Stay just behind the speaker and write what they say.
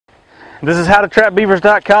This is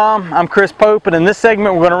howtotrapbeavers.com. I'm Chris Pope, and in this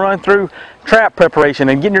segment we're going to run through trap preparation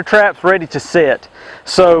and getting your traps ready to set.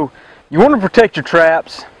 So you want to protect your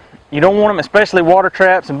traps. You don't want them, especially water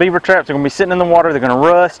traps and beaver traps, they're going to be sitting in the water, they're going to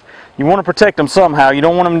rust. You want to protect them somehow. You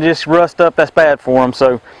don't want them to just rust up, that's bad for them.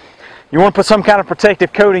 So you want to put some kind of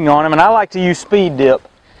protective coating on them, and I like to use speed dip.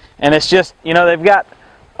 And it's just, you know, they've got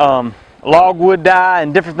logwood dye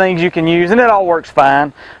and different things you can use, and it all works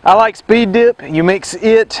fine. I like speed dip. You mix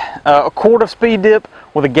it, a quart of speed dip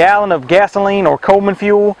with a gallon of gasoline or Coleman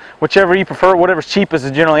fuel, whichever you prefer. Whatever's cheapest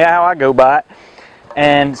is generally how I go by it.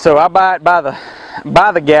 And so I buy it by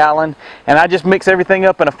the gallon, and I just mix everything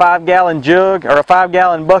up in a 5-gallon jug or a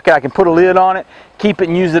 5-gallon bucket. I can put a lid on it, keep it,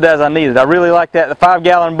 and use it as I need it. I really like that. The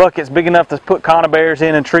 5-gallon bucket's big enough to put conibears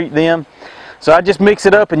in and treat them. So I just mix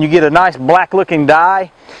it up and you get a nice black looking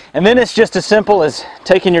dye. And then it's just as simple as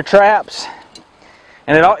taking your traps,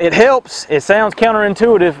 and it helps. It sounds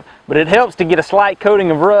counterintuitive, but it helps to get a slight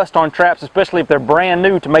coating of rust on traps, especially if they're brand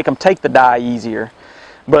new, to make them take the dye easier.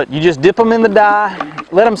 But you just dip them in the dye,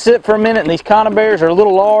 let them sit for a minute, and these conibears are a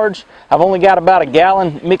little large. I've only got about a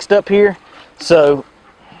gallon mixed up here. So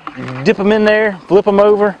dip them in there, flip them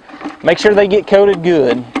over, make sure they get coated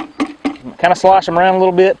good. Kind of slosh them around a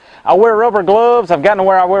little bit. I wear rubber gloves. I've gotten to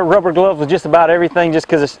where I wear rubber gloves with just about everything, just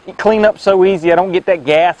because it clean up so easy. I don't get that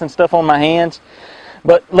gas and stuff on my hands.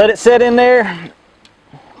 But let it set in there,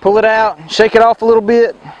 pull it out, shake it off a little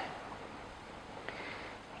bit,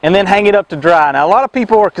 and then hang it up to dry. Now a lot of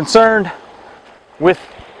people are concerned with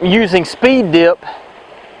using speed dip,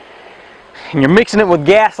 and you're mixing it with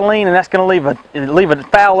gasoline, and that's going to leave a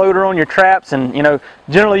foul odor on your traps. And you know,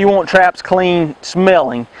 generally you want traps clean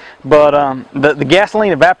smelling, but the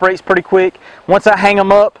gasoline evaporates pretty quick. Once I hang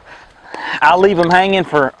them up, I leave them hanging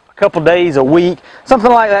for a couple days, a week,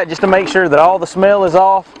 something like that, just to make sure that all the smell is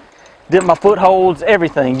off. Dip my footholds,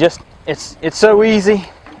 everything. Just it's so easy.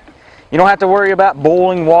 You don't have to worry about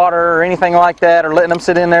boiling water or anything like that, or letting them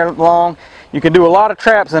sit in there long. You can do a lot of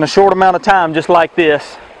traps in a short amount of time, just like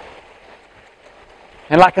this.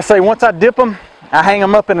 And like I say, once I dip them, I hang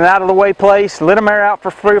them up in an out-of-the-way place, let them air out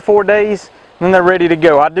for 3 or 4 days, and then they're ready to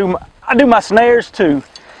go. I do my snares too.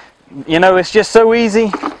 You know, it's just so easy.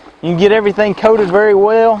 You can get everything coated very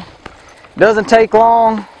well. Doesn't take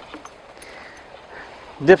long.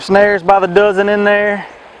 Dip snares by the dozen in there,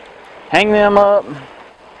 hang them up.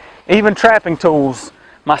 Even trapping tools,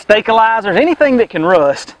 my stabilizers, anything that can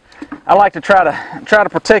rust, I like to try to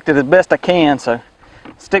protect it as best I can. So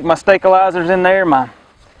stick my stabilizers in there, my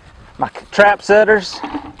trap setters.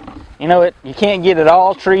 You know, you can't get it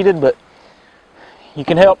all treated, but you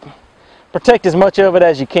can help protect as much of it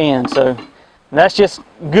as you can. So that's just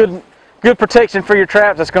good protection for your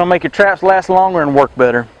traps. That's going to make your traps last longer and work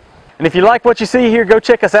better. And if you like what you see here, go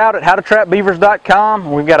check us out at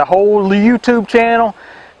howtotrapbeavers.com. We've got a whole YouTube channel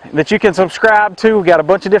that you can subscribe to. We've got a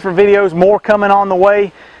bunch of different videos, more coming on the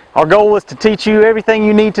way. Our goal is to teach you everything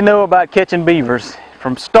you need to know about catching beavers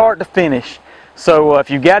from start to finish. So if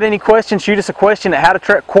you've got any questions, shoot us a question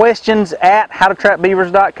at questions at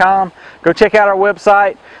howtotrapbeavers.com. Go check out our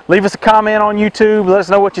website, leave us a comment on YouTube, let us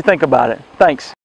know what you think about it. Thanks.